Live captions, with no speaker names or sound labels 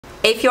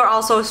If you're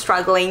also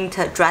struggling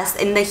to dress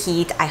in the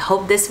heat, I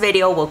hope this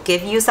video will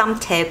give you some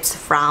tips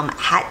from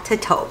head to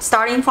toe.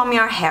 Starting from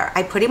your hair,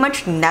 I pretty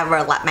much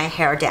never let my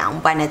hair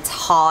down when it's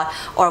hot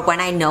or when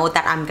I know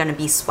that I'm gonna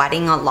be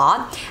sweating a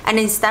lot. And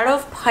instead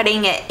of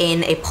putting it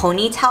in a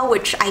ponytail,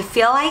 which I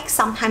feel like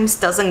sometimes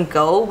doesn't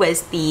go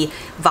with the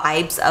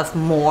vibes of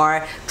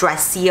more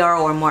dressier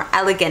or more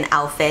elegant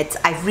outfits,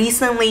 I've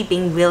recently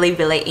been really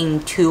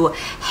into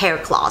hair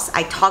cloths.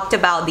 I talked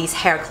about these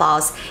hair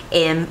cloths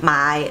in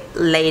my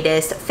latest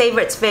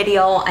favorites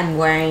video. I'm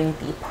wearing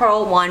the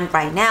pearl one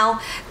right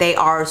now. They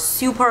are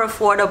super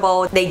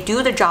affordable. They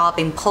do the job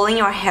in pulling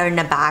your hair in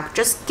the back,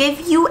 just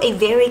give you a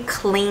very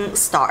clean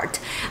start.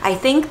 I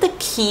think the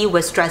key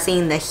with dressing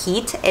in the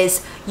heat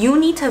is you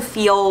need to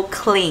feel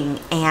clean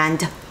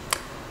and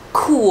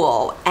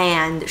cool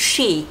and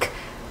chic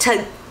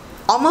to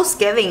almost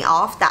giving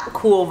off that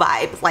cool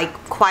vibe, like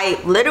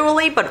quite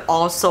literally, but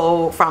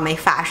also from a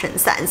fashion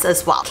sense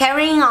as well.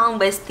 Carrying on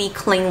with the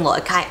clean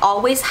look, I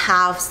always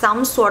have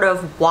some sort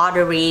of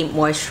watery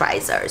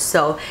moisturizer.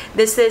 So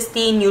this is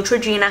the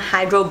Neutrogena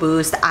Hydro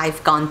Boost.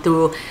 I've gone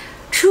through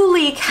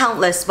truly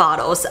countless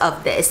bottles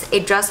of this.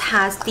 It just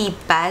has the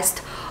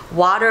best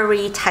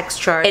watery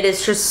texture. It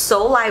is just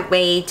so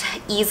lightweight,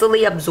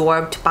 easily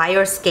absorbed by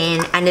your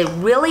skin, and it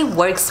really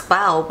works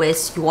well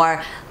with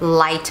your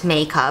light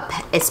makeup,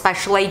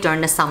 especially during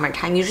the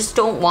summertime. You just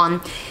don't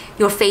want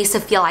your face to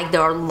feel like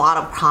there are a lot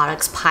of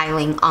products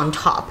piling on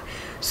top.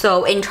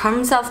 So in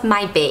terms of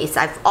my base,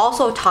 I've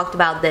also talked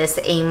about this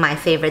in my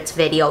favorites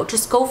video.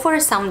 Just go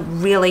for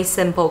some really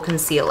simple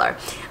concealer.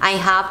 I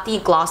have the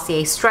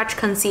Glossier Stretch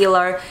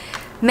Concealer.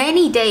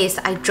 Many days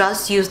I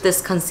just use this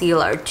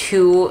concealer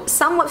to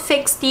somewhat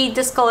fix the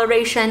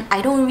discoloration.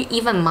 I don't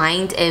even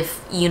mind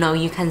if, you know,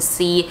 you can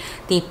see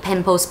the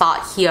pimple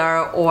spot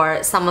here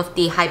or some of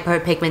the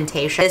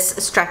hyperpigmentation. This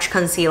stretch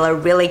concealer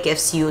really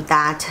gives you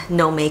that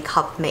no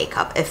makeup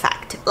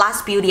effect.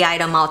 Last beauty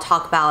item I'll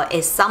talk about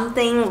is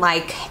something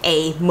like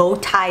a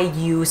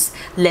multi-use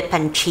lip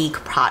and cheek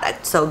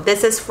product. So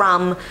this is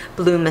from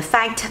Bloom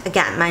Effect.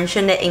 Again,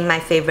 mentioned it in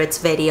my favorites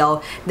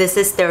video. This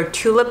is their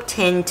Tulip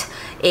Tint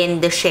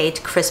in the shade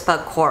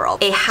Crispa Coral.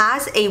 It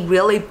has a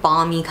really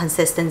balmy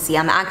consistency.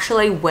 I'm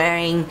actually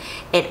wearing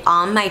it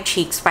on my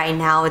cheeks right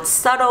now. It's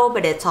subtle,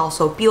 but it's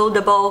also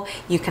buildable.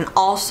 You can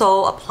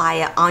also apply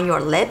it on your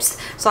lips.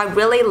 So I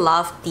really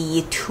love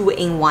the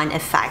 2-in-1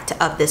 effect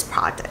of this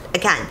product.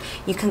 Again,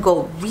 you can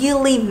go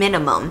really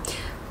minimum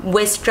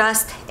with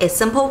just a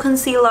simple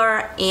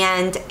concealer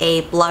and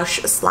a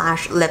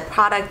blush/lip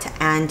product,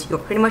 and you're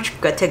pretty much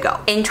good to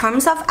go. In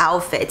terms of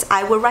outfits,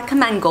 I would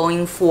recommend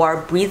going for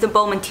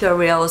breathable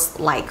materials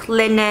like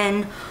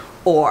linen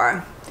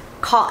or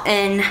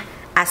cotton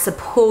as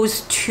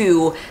opposed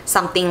to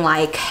something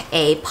like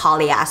a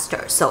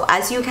polyester. So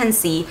as you can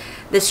see,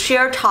 this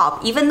sheer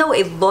top, even though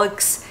it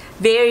looks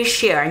very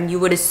sheer and you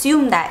would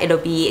assume that it'll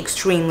be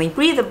extremely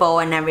breathable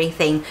and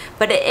everything,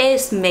 but it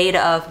is made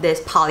of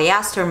this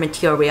polyester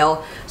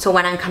material. So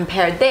when I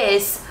compare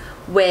this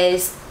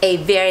with a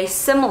very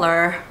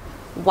similar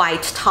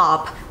white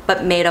top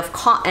but made of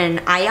cotton,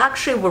 I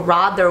actually would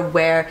rather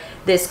wear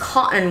this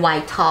cotton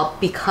white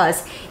top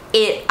because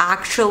it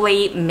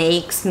actually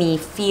makes me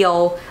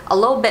feel a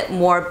little bit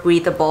more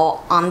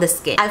breathable on the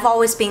skin. I've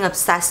always been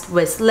obsessed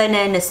with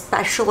linen,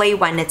 especially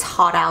when it's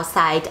hot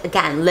outside.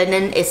 Again,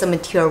 linen is a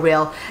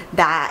material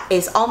that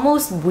is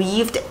almost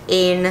weaved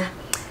in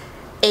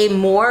a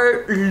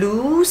more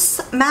loose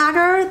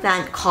matter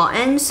than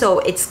cotton, so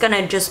it's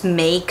gonna just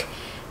make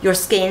your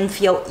skin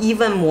feel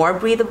even more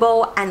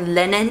breathable. And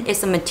linen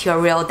is a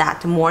material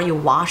that the more you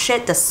wash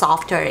it, the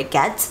softer it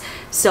gets.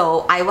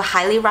 So I would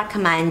highly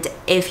recommend,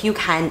 if you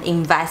can,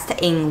 invest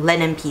in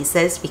linen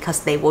pieces because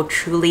they will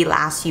truly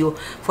last you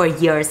for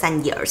years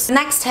and years. The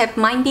next tip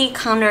might be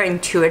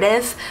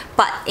counterintuitive,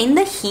 but in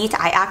the heat,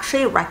 I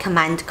actually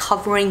recommend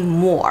covering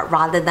more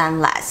rather than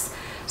less.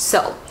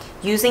 So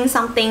using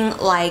something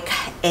like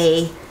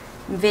a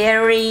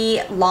very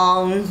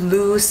long,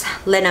 loose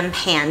linen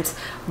pants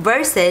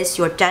versus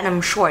your denim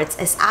shorts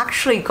is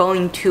actually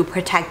going to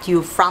protect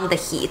you from the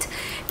heat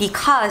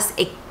because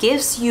it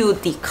gives you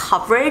the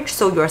coverage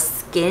so your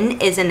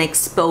skin isn't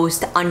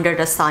exposed under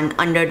the sun,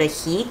 under the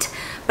heat,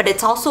 but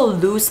it's also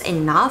loose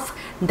enough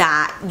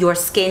that your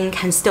skin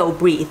can still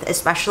breathe,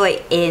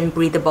 especially in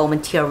breathable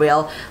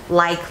material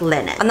like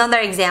linen. Another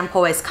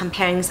example is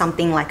comparing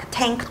something like a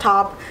tank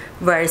top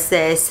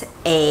versus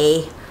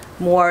a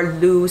more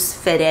loose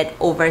fitted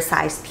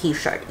oversized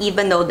t-shirt.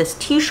 Even though this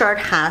t-shirt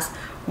has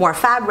more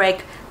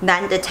fabric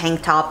than the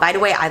tank top, by the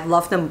way, I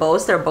love them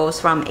both, they're both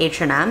from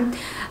H&M.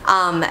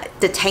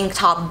 The tank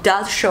top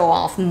does show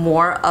off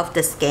more of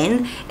the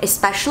skin,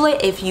 especially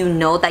if you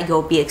know that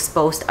you'll be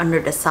exposed under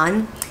the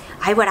sun.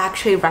 I would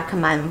actually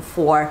recommend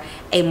for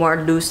a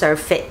more looser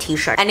fit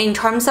t-shirt. And in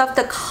terms of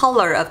the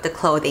color of the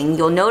clothing,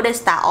 you'll notice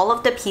that all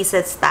of the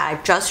pieces that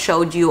I just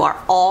showed you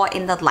are all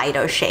in the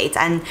lighter shades.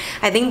 And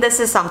I think this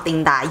is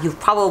something that you've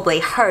probably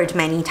heard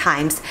many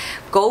times.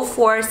 Go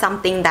for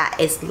something that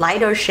is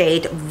lighter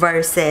shade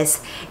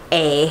versus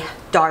a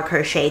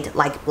darker shade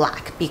like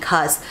black,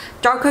 because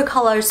darker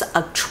colors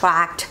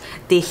attract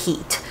the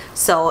heat.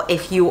 So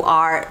if you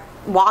are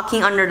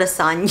walking under the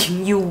sun,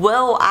 you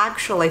will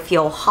actually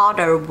feel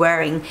hotter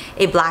wearing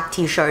a black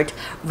t-shirt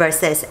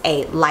versus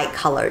a light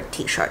colored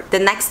t-shirt. The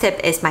next tip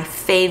is my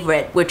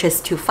favorite, which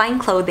is to find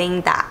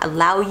clothing that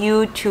allow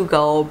you to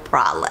go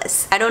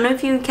braless. I don't know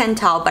if you can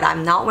tell, but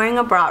I'm not wearing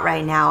a bra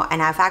right now,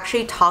 and I've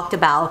actually talked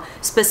about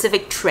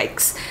specific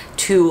tricks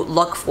to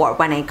look for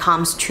when it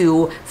comes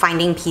to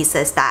finding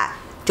pieces that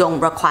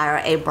don't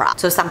require a bra.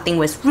 So something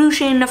with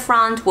ruching in the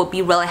front will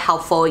be really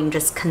helpful in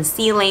just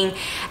concealing.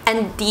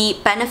 And the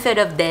benefit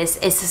of this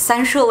is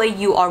essentially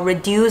you are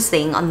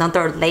reducing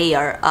another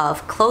layer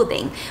of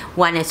clothing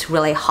when it's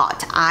really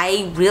hot.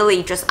 I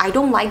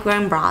don't like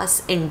wearing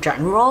bras in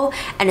general,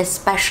 and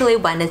especially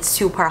when it's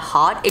super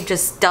hot, it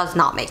just does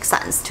not make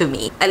sense to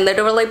me. I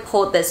literally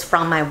pulled this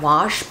from my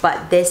wash,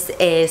 but this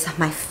is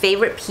my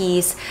favorite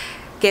piece,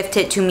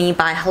 gifted to me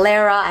by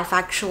Helera. I've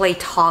actually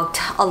talked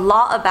a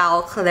lot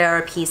about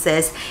Helera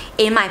pieces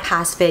in my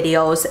past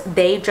videos.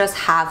 They just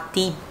have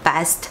the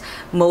best,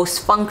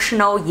 most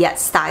functional yet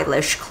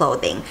stylish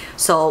clothing.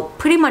 So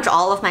pretty much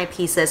all of my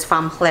pieces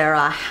from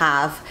Helera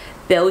have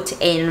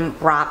built-in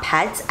bra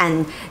pads,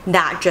 and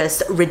that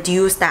just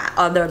reduce that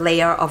other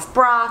layer of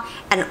bra.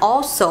 And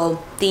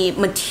also the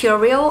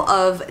material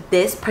of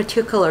this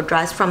particular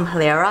dress from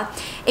Helera,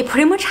 it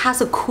pretty much has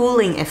a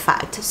cooling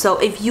effect. So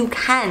if you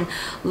can,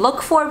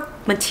 look for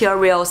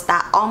materials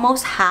that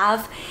almost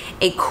have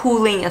a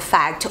cooling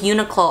effect.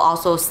 Uniqlo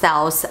also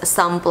sells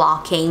sun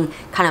blocking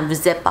kind of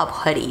zip up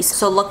hoodies.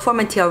 So look for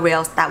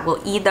materials that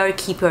will either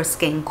keep your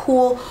skin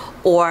cool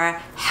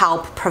or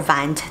help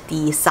prevent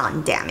the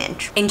sun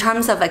damage. In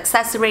terms of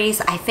accessories,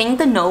 I think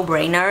the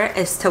no-brainer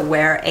is to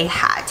wear a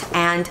hat.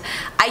 And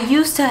I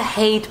used to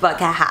hate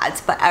bucket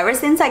hats, but ever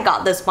since I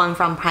got this one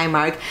from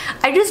Primark,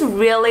 I just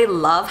really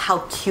love how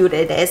cute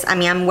it is. I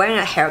mean, I'm wearing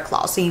a hair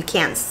cloth, so you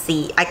can't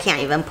see. I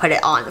can't even put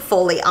it on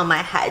fully on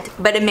my head,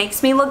 but it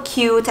makes me look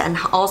cute and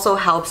also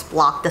helps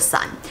block the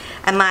sun.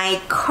 And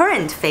my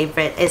current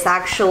favorite is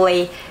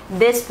actually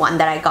this one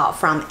that I got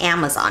from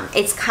Amazon.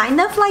 It's kind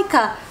of like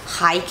a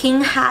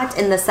hiking hat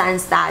in the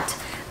sense that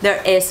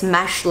there is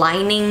mesh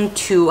lining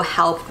to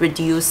help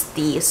reduce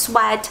the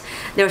sweat.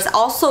 There's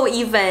also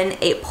even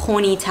a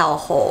ponytail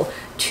hole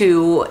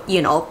to,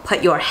 you know,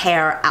 put your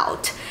hair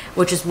out,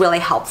 which is really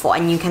helpful,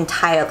 and you can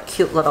tie a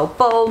cute little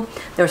bow.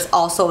 There's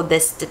also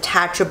this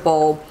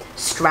detachable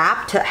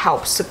strap to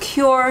help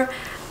secure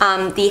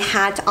the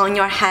hat on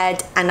your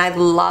head, and I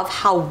love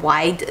how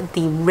wide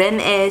the rim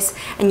is,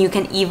 and you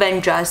can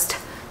even just,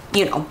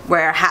 you know,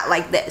 wear a hat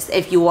like this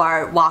if you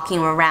are walking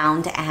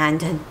around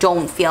and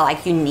don't feel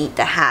like you need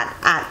the hat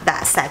at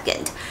that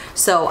second.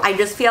 So I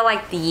just feel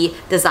like the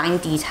design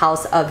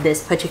details of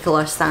this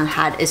particular sun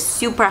hat is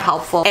super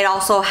helpful. It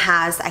also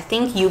has, I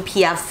think,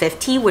 UPF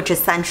 50, which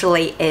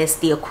essentially is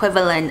the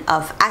equivalent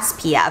of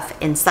SPF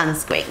in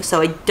sunscreen.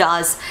 So it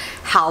does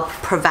help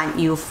prevent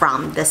you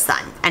from the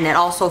sun. And it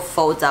also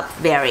folds up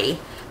very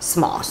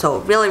small, so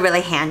really,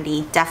 really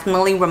handy.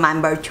 Definitely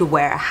remember to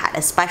wear a hat,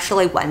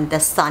 especially when the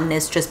sun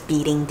is just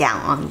beating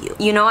down on you.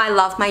 You know, I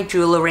love my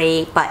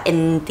jewelry, but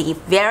in the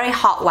very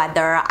hot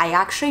weather, I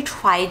actually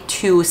try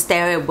to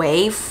stay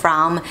away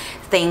from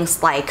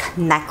things like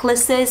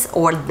necklaces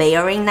or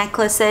layering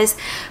necklaces.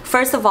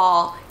 First of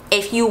all,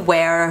 if you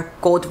wear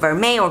gold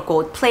vermeil or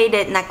gold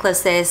plated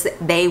necklaces,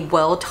 they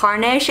will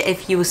tarnish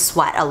if you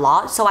sweat a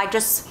lot. So I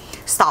just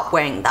stop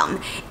wearing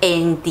them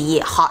in the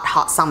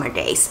hot summer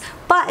days.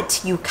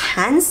 But you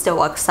can still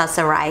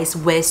accessorize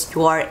with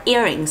your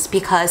earrings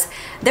because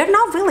they're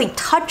not really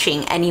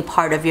touching any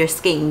part of your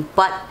skin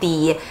but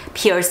the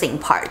piercing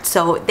part.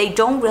 So they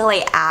don't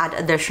really add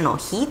additional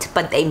heat,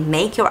 but they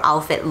make your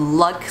outfit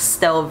look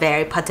still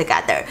very put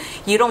together.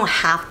 You don't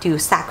have to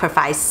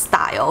sacrifice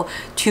style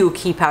to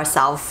keep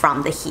yourself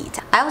from the heat.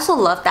 I also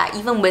love that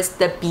even with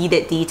the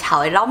beaded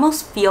detail, it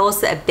almost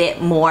feels a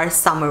bit more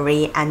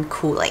summery and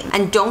cooling.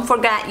 And don't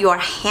forget your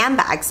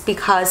handbags,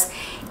 because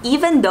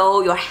even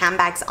though your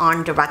handbags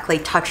aren't directly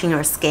touching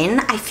your skin,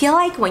 I feel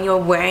like when you're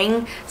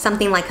wearing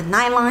something like a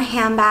nylon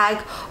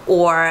handbag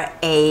or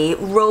a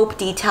rope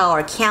detail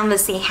or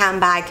canvasy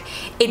handbag,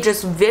 it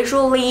just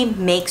visually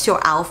makes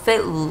your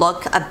outfit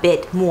look a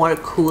bit more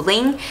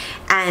cooling.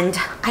 And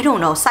I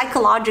don't know,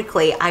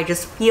 psychologically, I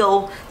just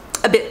feel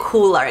a bit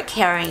cooler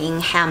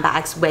carrying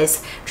handbags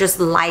with just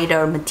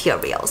lighter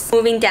materials.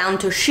 Moving down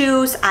to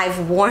shoes,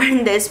 I've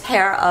worn this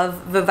pair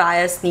of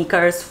Vivaya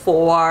sneakers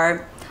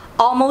for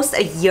almost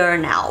a year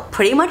now,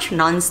 pretty much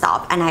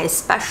non-stop, and I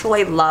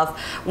especially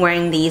love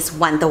wearing these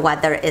when the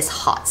weather is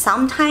hot.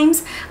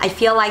 Sometimes I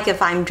feel like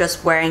if I'm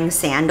just wearing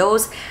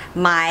sandals,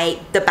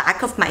 the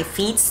back of my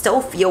feet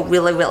still feel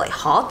really, really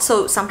hot,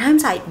 so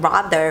sometimes I'd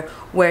rather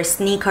wear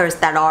sneakers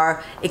that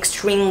are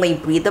extremely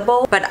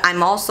breathable, but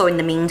I'm also in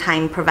the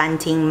meantime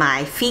preventing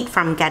my feet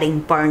from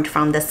getting burned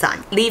from the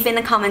sun. Leave in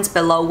the comments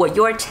below what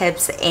your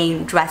tips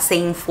in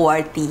dressing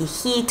for the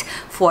heat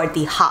for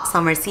the hot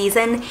summer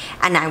season,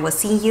 and I will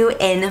see you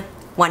in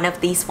one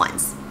of these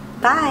ones.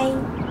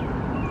 Bye!